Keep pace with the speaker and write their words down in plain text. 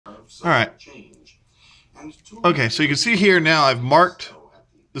Alright. Okay, so you can see here now I've marked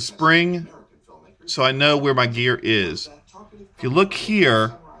the spring so I know where my gear is. If you look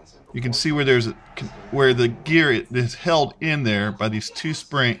here, you can see where where the gear is held in there by these two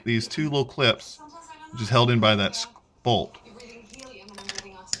little clips, which is held in by that bolt.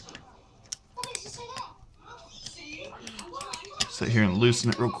 Sit here and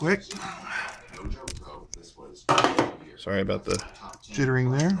loosen it real quick. Sorry about the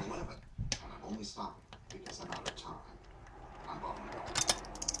jittering there.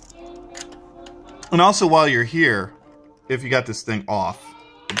 And also while you're here, if you got this thing off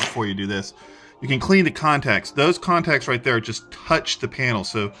before you do this, you can clean the contacts. Those contacts right there just touch the panel,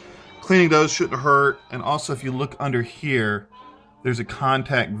 so cleaning those shouldn't hurt. And also if you look under here, there's a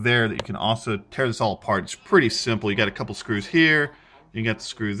contact there that you can also tear this all apart. It's pretty simple. You got a couple screws here, you got the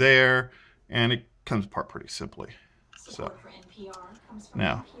screw there, and it comes apart pretty simply. So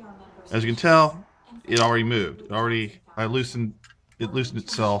now, as you can tell, it already moved. I loosened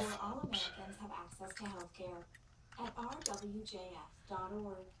itself. Oops.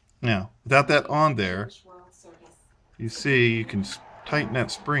 Now, without that on there, you see you can tighten that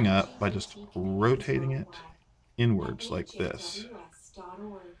spring up by just rotating it inwards like this.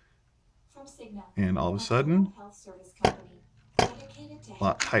 And all of a sudden, a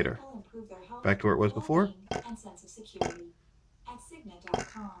lot tighter. Back to where it was before. I'm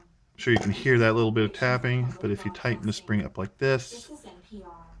sure you can hear that little bit of tapping, but if you tighten the spring up like this,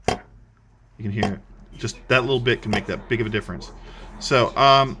 you can hear it. Just that little bit can make that big of a difference. So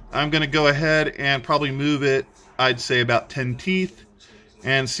I'm going to go ahead and probably move it, I'd say about 10 teeth,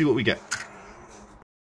 and see what we get.